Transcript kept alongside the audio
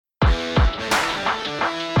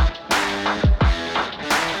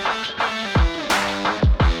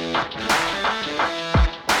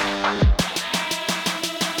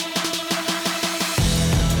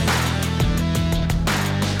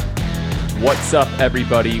What's up,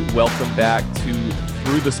 everybody? Welcome back to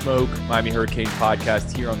Through the Smoke, Miami Hurricane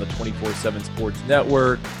podcast here on the 24/7 Sports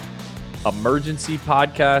Network. Emergency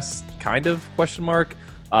podcast, kind of, question mark.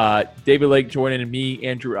 David Lake joining me,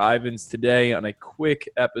 Andrew Ivins, today on a quick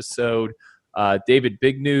episode. David,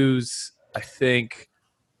 big news, I think,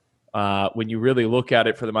 when you really look at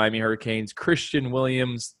it for the Miami Hurricanes. Christian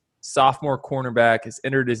Williams, sophomore cornerback, has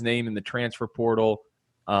entered his name in the transfer portal.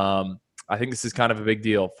 I think this is kind of a big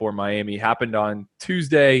deal for Miami. It happened on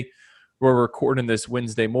Tuesday. We're recording this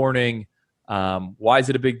Wednesday morning. Why is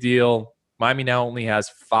it a big deal? Miami now only has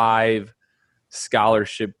 5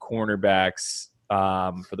 scholarship cornerbacks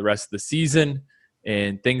for the rest of the season,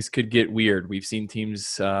 and things could get weird. We've seen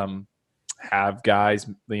teams have guys,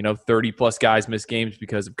 30-plus guys miss games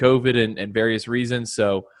because of COVID and various reasons.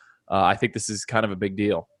 So I think this is kind of a big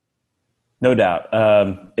deal. No doubt.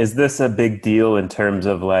 Is this a big deal in terms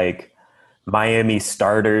of Miami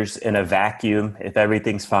starters in a vacuum? If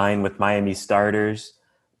everything's fine with Miami starters,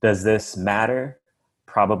 does this matter?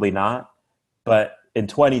 Probably not. But in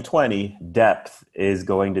 2020, depth is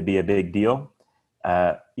going to be a big deal.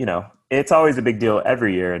 It's always a big deal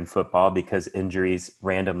every year in football because injuries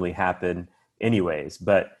randomly happen anyways.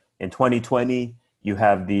 But in 2020, you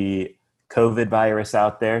have the COVID virus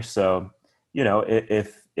out there. So,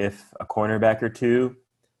 if a cornerback or two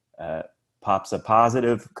pops a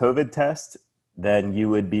positive COVID test, then you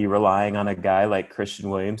would be relying on a guy like Christian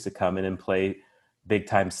Williams to come in and play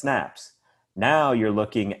big-time snaps. Now you're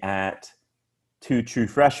looking at 2 true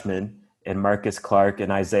freshmen in Marcus Clark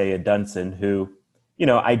and Isaiah Dunson, who,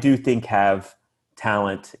 I do think have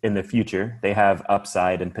talent in the future. They have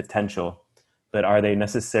upside and potential, but are they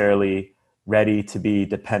necessarily ready to be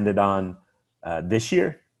depended on this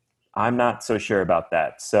year? I'm not so sure about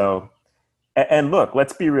that. So, and look,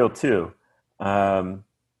 let's be real too.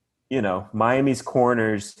 Miami's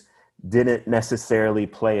corners didn't necessarily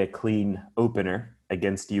play a clean opener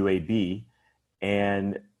against UAB.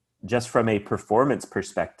 And just from a performance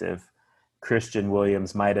perspective, Christian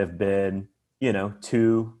Williams might have been,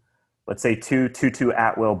 2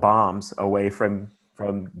 at-will bombs away from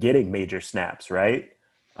getting major snaps, right?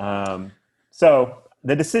 So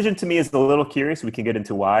the decision to me is a little curious. We can get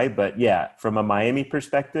into why, but yeah, from a Miami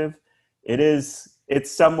perspective, it's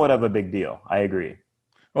somewhat of a big deal. I agree.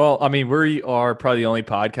 Well, I mean, we are probably the only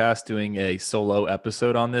podcast doing a solo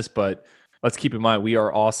episode on this, but let's keep in mind, we are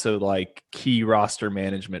also key roster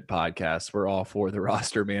management podcasts. We're all for the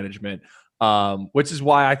roster management, which is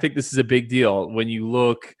why I think this is a big deal. When you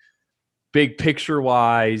look big picture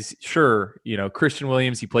wise, sure, Christian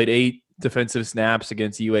Williams, he played 8 defensive snaps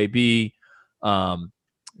against UAB.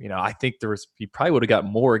 I think he probably would have got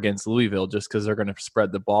more against Louisville just because they're going to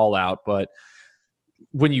spread the ball out. But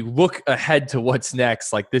when you look ahead to what's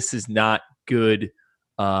next, this is not good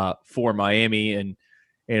for Miami. And,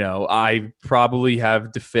 I probably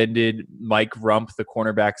have defended Mike Rump, the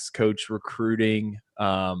cornerbacks coach, recruiting,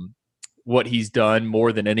 what he's done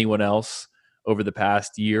more than anyone else over the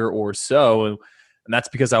past year or so. And that's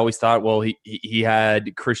because I always thought, well, he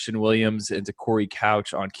had Christian Williams and Corey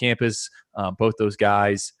Couch on campus. Both those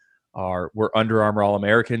guys were Under Armour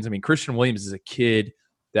All-Americans. I mean, Christian Williams is a kid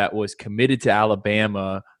that was committed to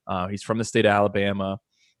Alabama. He's from the state of Alabama.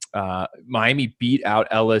 Miami beat out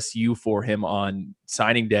LSU for him on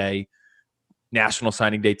signing day, national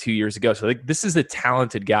signing day 2 years ago. So this is a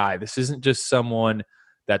talented guy. This isn't just someone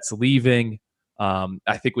that's leaving.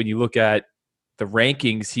 I think when you look at the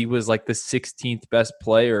rankings, he was the 16th best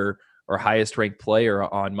player or highest ranked player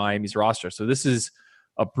on Miami's roster. So this is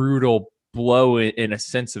a brutal blow in a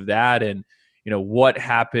sense of that. And, what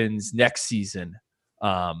happens next season?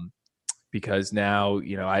 Because now,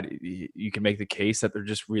 you can make the case that they're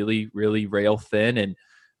just really, really rail thin. And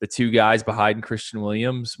the 2 guys behind Christian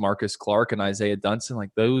Williams, Marcus Clark and Isaiah Dunson,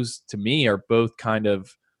 those to me are both kind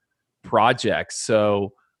of projects.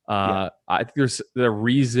 So I think there's the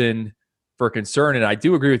reason for concern. And I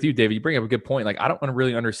do agree with you, David. You bring up a good point. I don't want to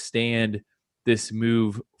really understand this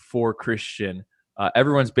move for Christian.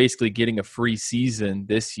 Everyone's basically getting a free season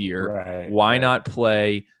this year. Right, Why not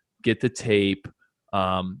play, get the tape,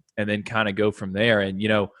 and then kind of go from there? And,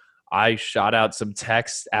 I shot out some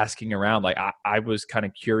texts asking around. I was kind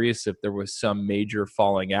of curious if there was some major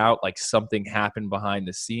falling out, something happened behind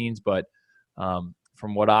the scenes. But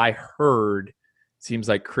from what I heard, it seems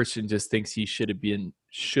like Christian just thinks he should be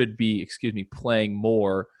playing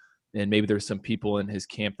more. And maybe there's some people in his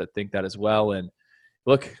camp that think that as well. And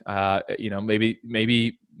look,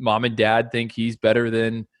 maybe mom and dad think he's better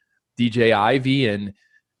than DJ Ivey, and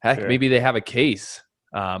heck, Sure. Maybe they have a case,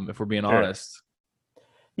 if we're being honest.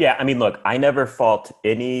 Yeah, I mean, look, I never fault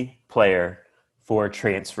any player for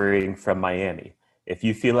transferring from Miami. If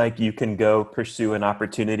you feel like you can go pursue an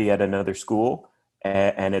opportunity at another school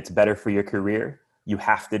and it's better for your career, you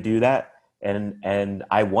have to do that. And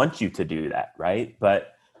I want you to do that, right?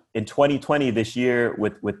 But in 2020, this year,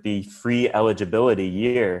 with the free eligibility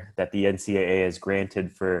year that the NCAA has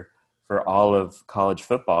granted for all of college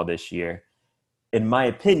football this year, in my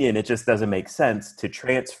opinion, it just doesn't make sense to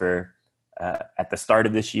transfer at the start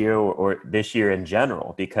of this year or this year in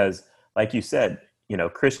general, because like you said,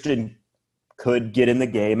 Christian could get in the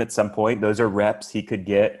game at some point. Those are reps he could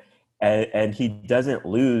get, and he doesn't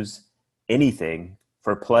lose anything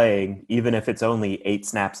for playing, even if it's only 8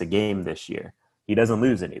 snaps a game this year. He doesn't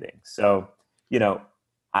lose anything. So,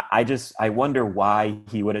 I wonder why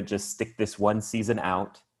he wouldn't just stick this one season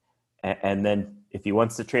out, and then if he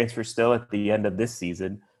wants to transfer still at the end of this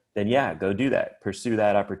season, then yeah, go do that, pursue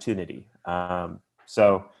that opportunity.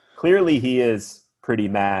 So clearly he is pretty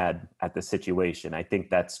mad at the situation. I think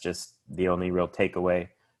that's just the only real takeaway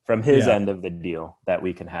from his end of the deal that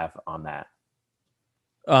we can have on that.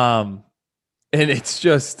 And it's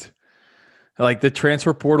just like the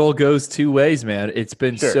transfer portal goes two ways, man. It's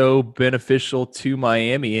been so beneficial to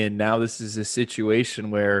Miami, and now this is a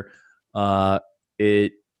situation where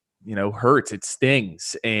it hurts, it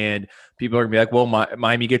stings, and people are gonna be like, well,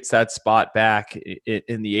 Miami gets that spot back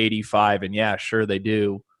in the 85, and yeah, sure they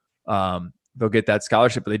do. They'll get that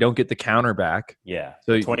scholarship, but they don't get the counter back. Yeah,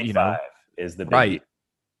 so 25 is the big right deal.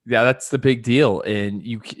 Yeah, that's the big deal. And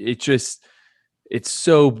it's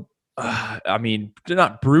so I mean,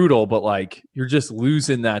 not brutal, but like you're just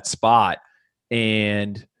losing that spot.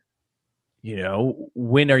 And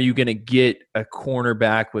when are you going to get a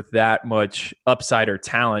cornerback with that much upside or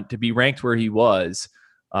talent to be ranked where he was?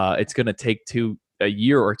 It's going to take a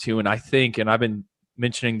year or two. And I think, and I've been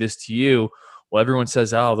mentioning this to you, well, everyone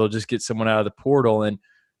says, oh, they'll just get someone out of the portal. And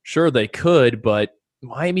sure, they could, but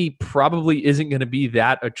Miami probably isn't going to be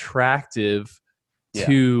that attractive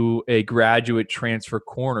to a graduate transfer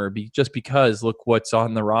corner, just because look what's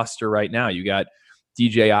on the roster right now. You got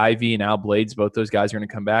DJ Ivey and Al Blades, both those guys are going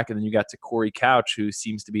to come back. And then you got Corey Couch, who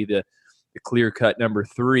seems to be the clear-cut number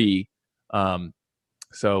 3.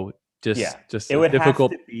 So just it would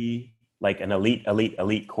difficult. have to be like an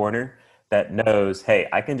elite corner that knows, hey,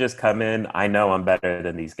 I can just come in. I know I'm better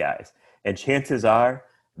than these guys. And chances are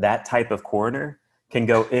that type of corner can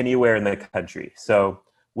go anywhere in the country. So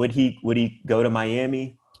would he go to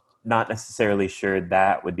Miami? Not necessarily sure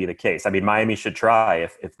that would be the case. I mean, Miami should try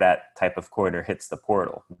if that type of corner hits the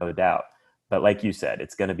portal, no doubt. But like you said,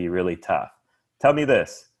 it's going to be really tough. Tell me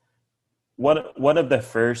this. One of the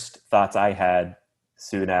first thoughts I had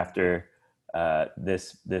soon after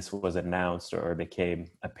this was announced or became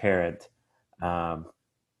apparent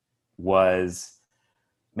was,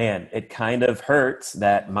 man, it kind of hurts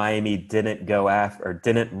that Miami didn't go after or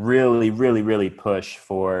didn't really push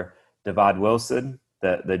for Devad Wilson,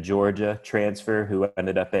 the Georgia transfer who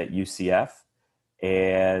ended up at UCF,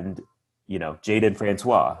 and Jaden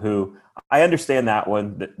Francois, who I understand that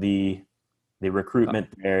one, the recruitment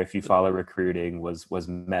there, if you follow recruiting, was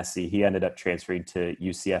messy. He ended up transferring to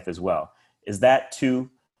UCF as well. Is that too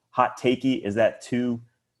hot takey? Is that too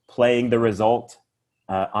playing the result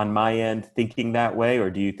on my end, thinking that way, or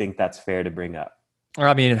do you think that's fair to bring up?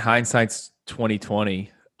 I mean, in hindsight's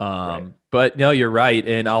 2020. Right. But no, you're right.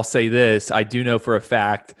 And I'll say this, I do know for a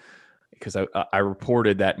fact, because I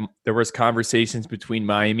reported that there was conversations between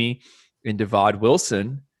Miami and Devad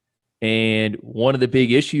Wilson. And one of the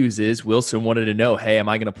big issues is Wilson wanted to know, hey, am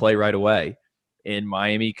I going to play right away? And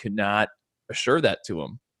Miami could not assure that to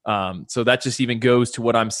him. So that just even goes to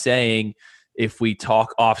what I'm saying. If we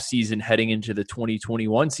talk off season heading into the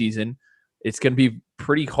 2021 season, it's going to be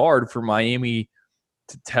pretty hard for Miami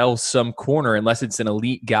to tell some corner, unless it's an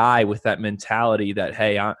elite guy with that mentality that,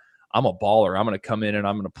 hey, I'm a baller, I'm going to come in and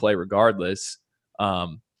I'm going to play regardless.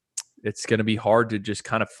 It's going to be hard to just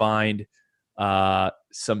kind of find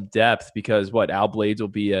some depth, because Al Blades will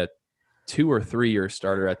be a 2 or 3 year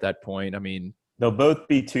starter at that point. I mean, they'll both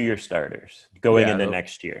be 2-year starters going into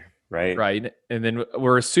next year, right? Right. And then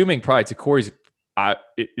we're assuming probably Corey's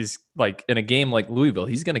is like in a game like Louisville,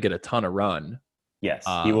 he's going to get a ton of run. Yes,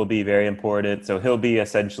 he will be very important. So he'll be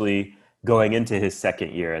essentially going into his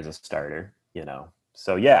second year as a starter,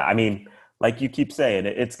 So, yeah, I mean, like you keep saying,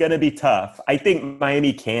 it's going to be tough. I think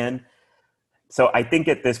Miami can. So I think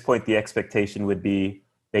at this point, the expectation would be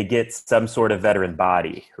they get some sort of veteran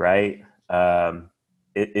body, right?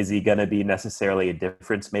 Is he going to be necessarily a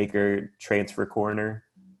difference maker, transfer corner?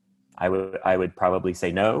 I would probably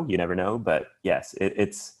say no. You never know. But yes,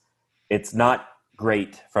 it's not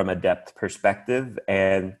great from a depth perspective.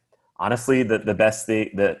 And honestly, the best thing,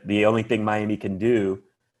 the only thing Miami can do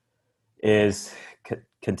is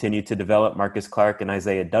continue to develop Marcus Clark and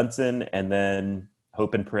Isaiah Dunson, and then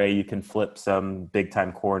hope and pray you can flip some big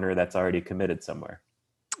time corner that's already committed somewhere.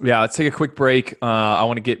 Yeah, let's take a quick break. I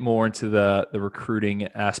want to get more into the recruiting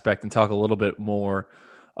aspect and talk a little bit more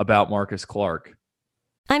about Marcus Clark.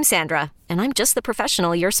 I'm Sandra, and I'm just the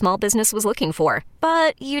professional your small business was looking for.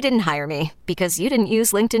 But you didn't hire me because you didn't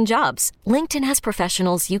use LinkedIn Jobs. LinkedIn has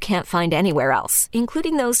professionals you can't find anywhere else,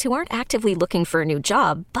 including those who aren't actively looking for a new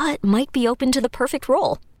job, but might be open to the perfect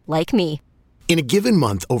role, like me. In a given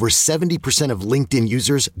month, over 70% of LinkedIn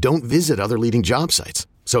users don't visit other leading job sites.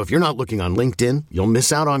 So if you're not looking on LinkedIn, you'll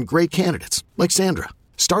miss out on great candidates like Sandra.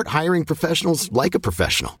 Start hiring professionals like a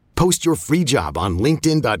professional. Post your free job on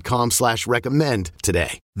linkedin.com/recommend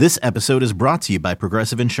today. This episode is brought to you by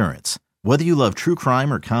Progressive Insurance. Whether you love true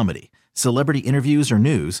crime or comedy, celebrity interviews or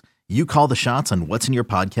news, you call the shots on what's in your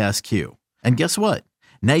podcast queue. And guess what?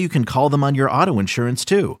 Now you can call them on your auto insurance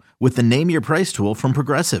too with the Name Your Price tool from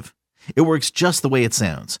Progressive. It works just the way it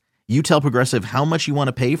sounds. You tell Progressive how much you want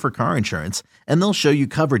to pay for car insurance, and they'll show you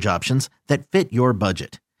coverage options that fit your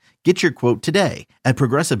budget. Get your quote today at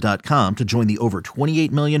Progressive.com to join the over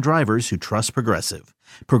 28 million drivers who trust Progressive.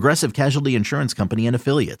 Progressive Casualty Insurance Company and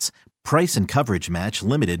Affiliates. Price and coverage match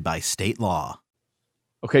limited by state law.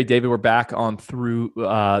 Okay, David, we're back on Through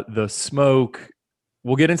the Smoke.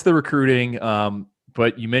 We'll get into the recruiting,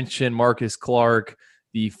 but you mentioned Marcus Clark,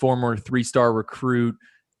 the former three-star recruit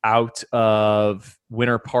out of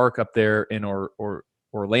Winter Park up there in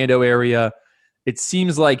Orlando area. It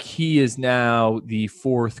seems like he is now the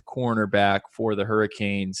fourth cornerback for the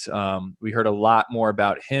Hurricanes. We heard a lot more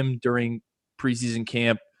about him during preseason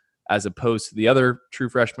camp as opposed to the other true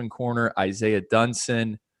freshman corner, Isaiah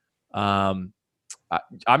Dunson. I'm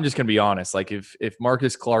just going to be honest. Like if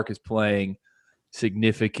Marcus Clark is playing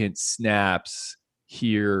significant snaps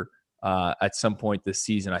here at some point this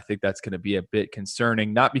season, I think that's going to be a bit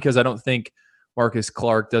concerning. Not because I don't think Marcus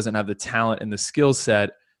Clark doesn't have the talent and the skill set.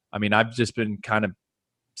 I mean, I've just been kind of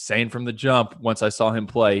saying from the jump, once I saw him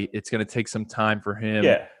play, it's going to take some time for him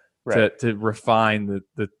to refine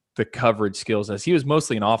the coverage skills, as he was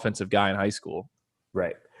mostly an offensive guy in high school.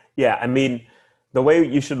 Right. Yeah. I mean, the way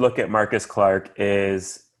you should look at Marcus Clark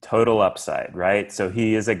is total upside, right? So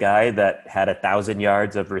he is a guy that had 1,000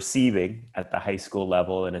 yards of receiving at the high school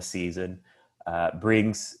level in a season,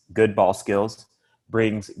 brings good ball skills,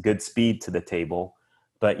 brings good speed to the table.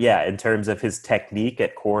 But yeah, in terms of his technique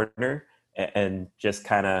at corner and just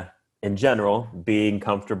kind of in general being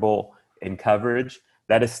comfortable in coverage,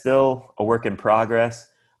 that is still a work in progress.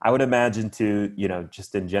 I would imagine too,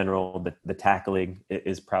 just in general, the tackling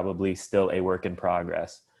is probably still a work in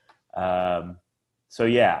progress. So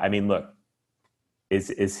yeah, I mean, look,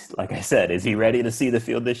 is like I said, is he ready to see the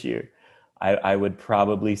field this year? I would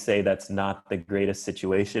probably say that's not the greatest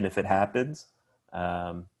situation if it happens.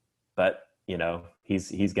 But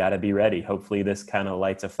he's got to be ready. Hopefully this kind of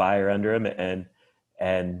lights a fire under him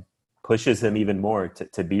and pushes him even more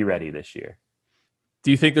to be ready this year. Do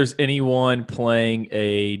you think there's anyone playing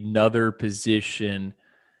another position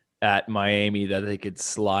at Miami that they could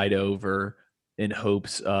slide over in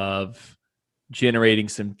hopes of generating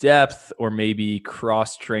some depth or maybe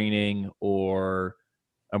cross-training or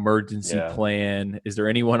emergency plan? Is there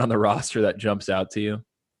anyone on the roster that jumps out to you?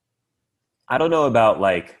 I don't know about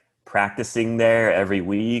like practicing there every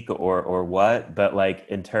week or what, but like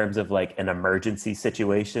in terms of like an emergency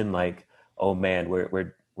situation, like, oh man,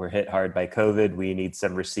 we're hit hard by COVID, we need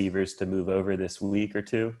some receivers to move over this week or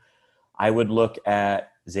two, I would look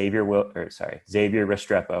at Xavier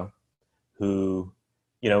Restrepo, who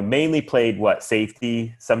mainly played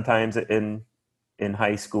safety sometimes in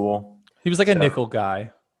high school. He was like a nickel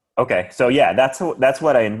guy. Okay, so yeah, that's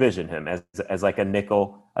what I envision him as like a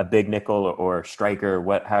nickel, a big nickel or striker,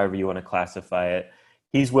 however you want to classify it.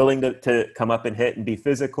 He's willing to come up and hit and be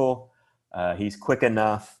physical. He's quick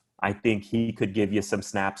enough. I think he could give you some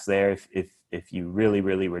snaps there if you really,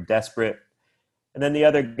 really were desperate. And then the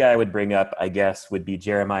other guy I would bring up, I guess, would be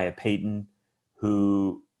Jeremiah Payton,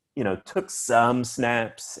 who took some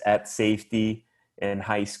snaps at safety in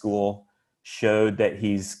high school, showed that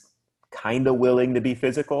he's kind of willing to be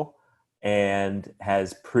physical and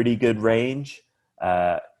has pretty good range.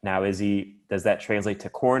 Now, does that translate to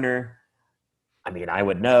corner? I mean, I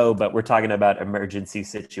would know, but we're talking about emergency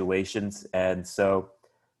situations. And so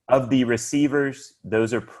of the receivers,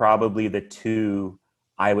 those are probably the two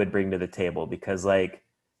I would bring to the table because, like,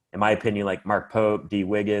 in my opinion, like Mark Pope, D.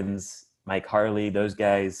 Wiggins, Mike Harley, those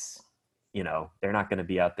guys, they're not going to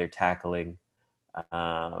be out there tackling.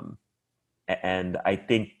 And I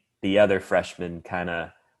think the other freshmen kind of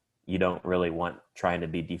you don't really want trying to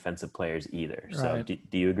be defensive players either. So Right.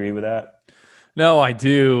 do you agree with that? No, I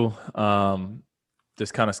do.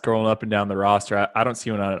 Just kind of scrolling up and down the roster. I don't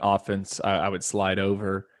see one on an offense I would slide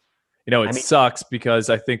over. It I mean, sucks because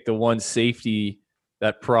I think the one safety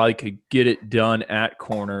that probably could get it done at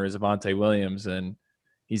corner is Avonte Williams, and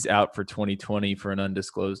he's out for 2020 for an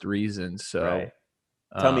undisclosed reason. So, right.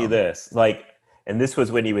 Tell me this, like, and this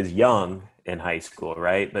was when he was young in high school,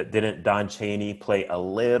 right? But didn't Don Chaney play a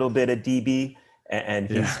little bit of DB? And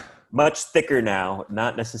he's Yeah. much thicker now,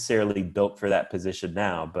 not necessarily built for that position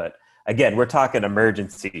now. But again, we're talking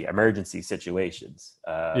emergency situations.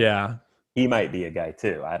 Yeah. He might be a guy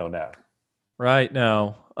too. I don't know. Right.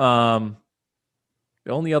 No.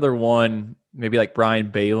 The only other one, maybe like Brian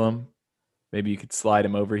Balaam. Maybe you could slide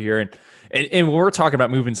him over here. And when we're talking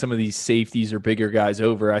about moving some of these safeties or bigger guys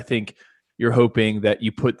over, I think you're hoping that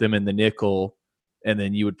you put them in the nickel and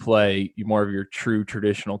then you would play more of your true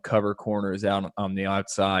traditional cover corners out on the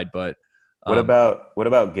outside. But What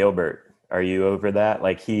about Gilbert? Are you over that?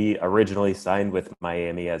 Like, he originally signed with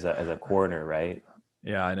Miami as a corner, right?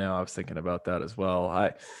 yeah, I know. I was thinking about that as well.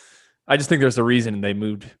 I just think there's a reason they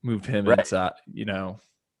moved him Right. inside,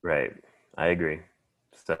 Right. I agree.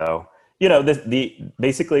 So, the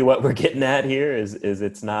basically what we're getting at here is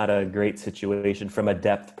it's not a great situation from a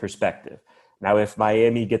depth perspective. Now, if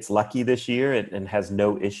Miami gets lucky this year and has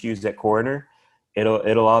no issues at corner,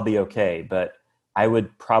 it'll all be okay. But I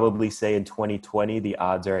would probably say in 2020 the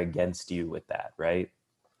odds are against you with that, right?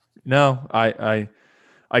 No, I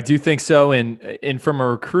do think so. And from a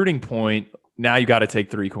recruiting point, now you got to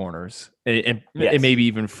take three corners and Yes. maybe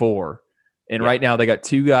even four. And Yeah. right now they got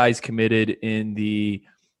two guys committed in the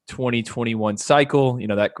 2021 cycle.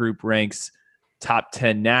 That group ranks top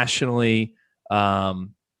 10 nationally.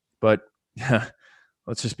 But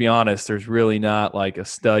let's just be honest, there's really not like a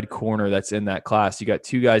stud corner that's in that class. You got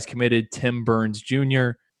two guys committed, Tim Burns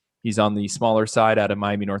Jr. He's on the smaller side out of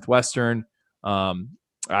Miami Northwestern.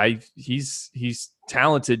 He's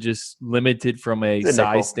talented, just limited from a He's a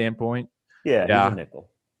nickel. size standpoint. Yeah, Yeah. he's a nickel.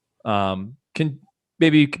 Can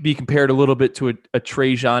maybe be compared a little bit to a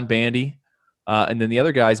Trajan Bandy. And then the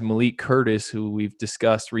other guy is Malik Curtis, who we've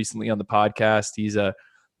discussed recently on the podcast. He's a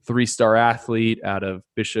 3-star athlete out of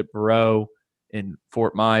Bishop Moreau in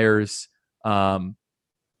Fort Myers.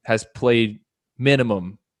 Has played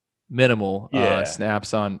minimal Yeah.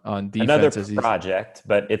 snaps on defense. Another as he's- project,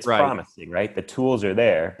 but it's Right. promising, right? The tools are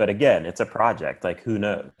there, but again, it's a project. Like, who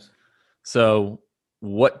knows? So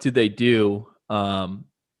what do they do?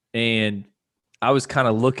 And I was kind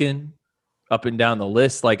of looking up and down the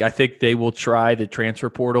list. Like, I think they will try the transfer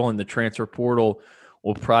portal, and the transfer portal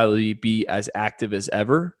will probably be as active as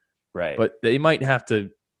ever. Right. But they might have to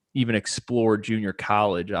even explore junior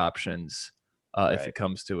college options if Right. it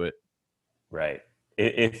comes to it. Right.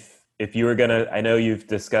 If you were gonna, I know you've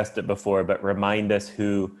discussed it before, but remind us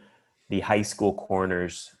who the high school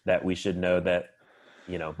corners that we should know that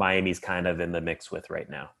Miami's kind of in the mix with right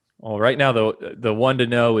now. Well, right now the one to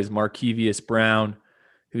know is Markevius Brown,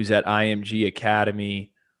 who's at IMG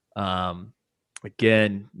Academy.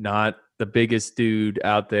 Again, not the biggest dude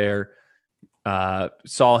out there.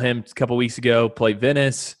 Saw him a couple weeks ago play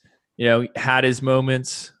Venice. Had his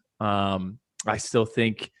moments. I still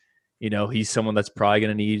think, he's someone that's probably going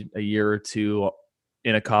to need a year or two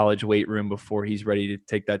in a college weight room before he's ready to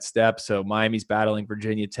take that step. So Miami's battling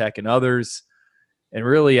Virginia Tech and others. And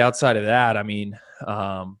really outside of that, I mean,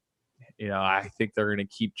 I think they're going to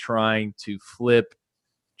keep trying to flip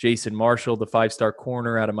Jason Marshall, the 5-star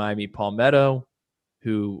corner out of Miami Palmetto,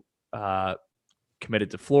 who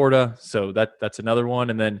committed to Florida. So that's another one.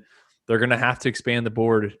 And then they're going to have to expand the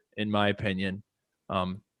board, in my opinion.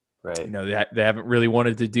 Right. They haven't really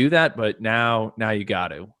wanted to do that, but now you got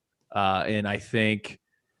to. And I think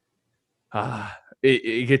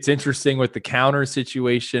it gets interesting with the counter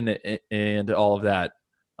situation and all of that.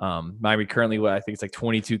 Miami currently, I think it's like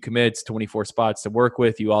 22 commits, 24 spots to work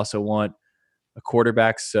with. You also want a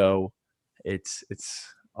quarterback, so it's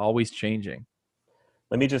always changing.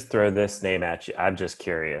 Let me just throw this name at you. I'm just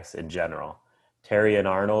curious in general. Terrion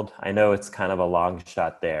Arnold, I know it's kind of a long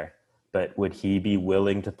shot there, but would he be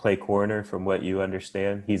willing to play corner from what you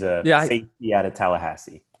understand? He's a safety out of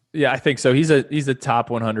Tallahassee. Yeah, I think so. He's a top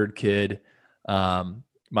 100 kid.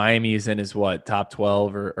 Miami is in his top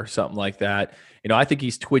 12 or something like that. I think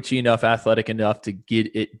he's twitchy enough, athletic enough to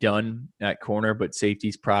get it done at corner, but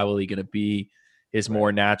safety's probably going to be his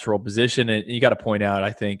more natural position. And you got to point out,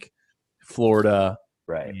 I think Florida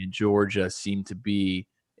and Georgia seem to be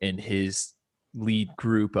in his lead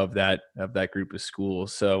group of that group of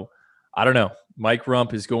schools. So I don't know. Mike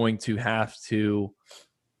Rump is going to have to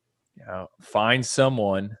find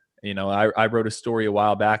someone You know, I wrote a story a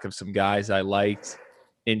while back of some guys I liked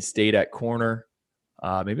in state at corner.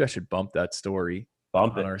 Maybe I should bump that story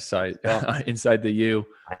on our site inside the U.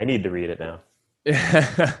 I need to read it now.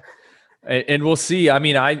 And we'll see. I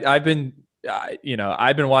mean, I've been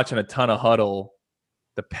watching a ton of Huddle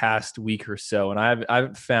the past week or so, and I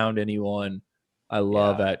haven't found anyone I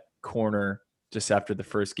love at corner just after the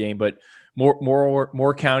first game. But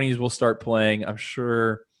more counties will start playing. I'm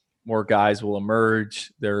sure more guys will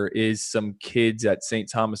emerge. There is some kids at St.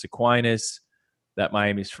 Thomas Aquinas that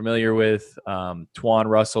Miami's familiar with. Twan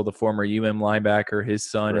Russell, the former linebacker,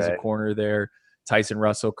 his son is a corner there. Tyson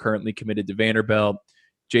Russell currently committed to Vanderbilt.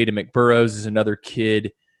 Jaden McBurrows is another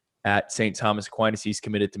kid at St. Thomas Aquinas. He's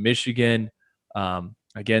committed to Michigan.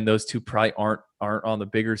 Again, those two probably aren't on the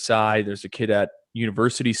bigger side. There's a kid at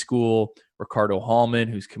University School, Ricardo Hallman,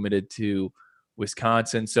 who's committed to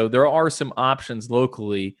Wisconsin. So there are some options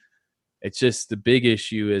locally. It's just the big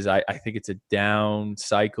issue is I think it's a down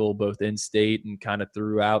cycle both in state and kind of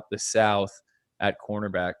throughout the South at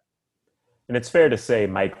cornerback. And it's fair to say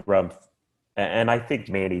Mike Rumpf, and I think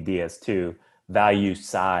Manny Diaz too, value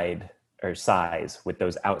size with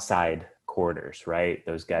those outside corners, right?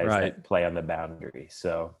 Those guys that play on the boundary.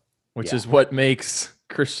 So, which is what makes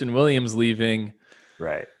Christian Williams leaving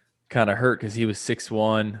kind of hurt because he was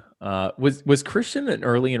 6'1". Was Christian an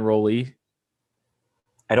early enrollee?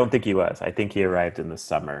 I don't think he was. I think he arrived in the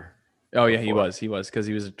summer. Oh yeah, he was because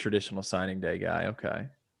he was a traditional signing day guy. Okay.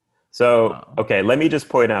 So, let me just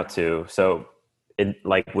point out too. So,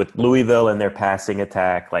 with Louisville and their passing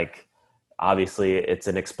attack, obviously it's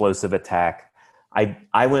an explosive attack.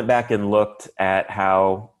 I went back and looked at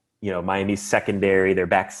how, Miami's secondary, their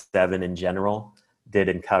back seven in general, did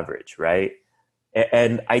in coverage, right?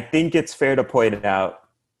 And I think it's fair to point out,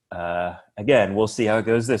 again, we'll see how it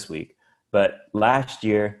goes this week. But last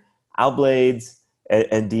year, Al Blades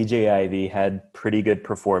and DJ Ivey had pretty good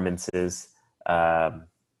performances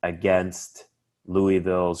against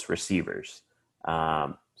Louisville's receivers.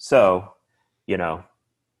 So,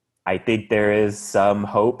 I think there is some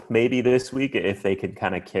hope maybe this week if they can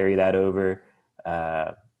kind of carry that over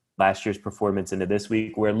last year's performance into this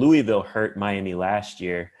week, where Louisville hurt Miami last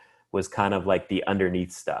year was kind of like the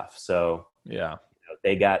underneath stuff. So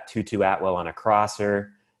they got Tutu Atwell on a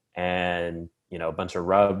crosser and, a bunch of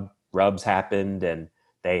rubs happened and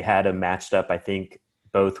they had him matched up, I think,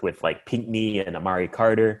 both with Pinckney and Amari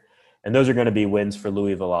Carter. And those are going to be wins for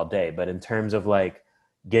Louisville all day. But in terms of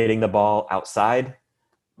getting the ball outside,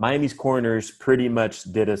 Miami's corners pretty much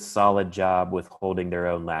did a solid job with holding their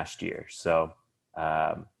own last year. So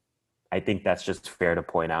I think that's just fair to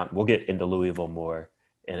point out. We'll get into Louisville more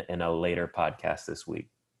in a later podcast this week.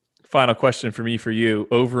 Final question for you.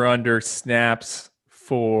 Over under snaps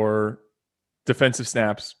for defensive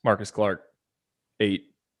snaps, Marcus Clark, 8.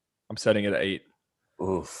 I'm setting it at 8.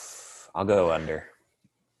 Oof. I'll go under.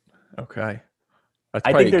 Okay.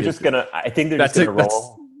 I think they're just gonna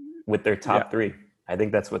roll with their top 3. I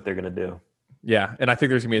think that's what they're gonna do. Yeah, and I think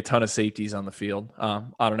there's gonna be a ton of safeties on the field. I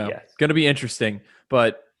don't know. Yes. Gonna be interesting.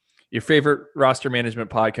 But your favorite roster management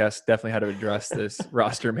podcast definitely had to address this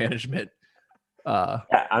roster management.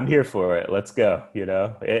 Yeah, I'm here for it. Let's go.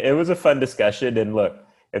 It was a fun discussion. And look,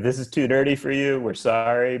 if this is too nerdy for you, we're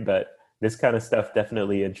sorry, but this kind of stuff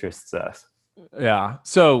definitely interests us. Yeah.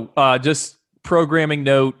 So just programming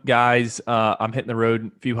note, guys, I'm hitting the road,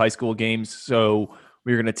 a few high school games. So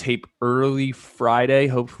we're going to tape early Friday,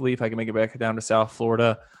 hopefully, if I can make it back down to South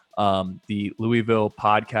Florida. The Louisville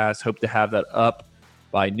podcast, hope to have that up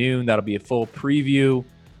by noon. That'll be a full preview.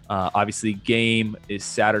 Obviously, game is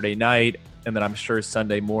Saturday night. And then I'm sure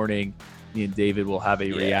Sunday morning, me and David will have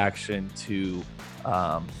a reaction to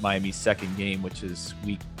Miami's second game, which is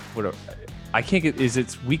week 3 of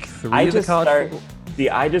the college football?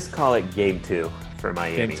 I just call it game 2 for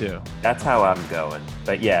Miami. Game 2. That's how I'm going.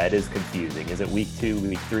 But yeah, it is confusing. Is it week 2,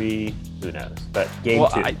 week 3? Who knows? But game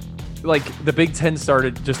 2. The Big Ten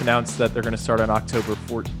just announced that they're going to start on October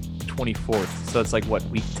 24th. So it's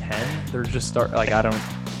week 10? They're just start I don't.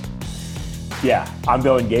 Yeah, I'm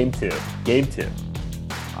going game 2. Game 2.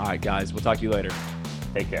 All right, guys. We'll talk to you later.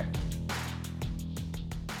 Take care.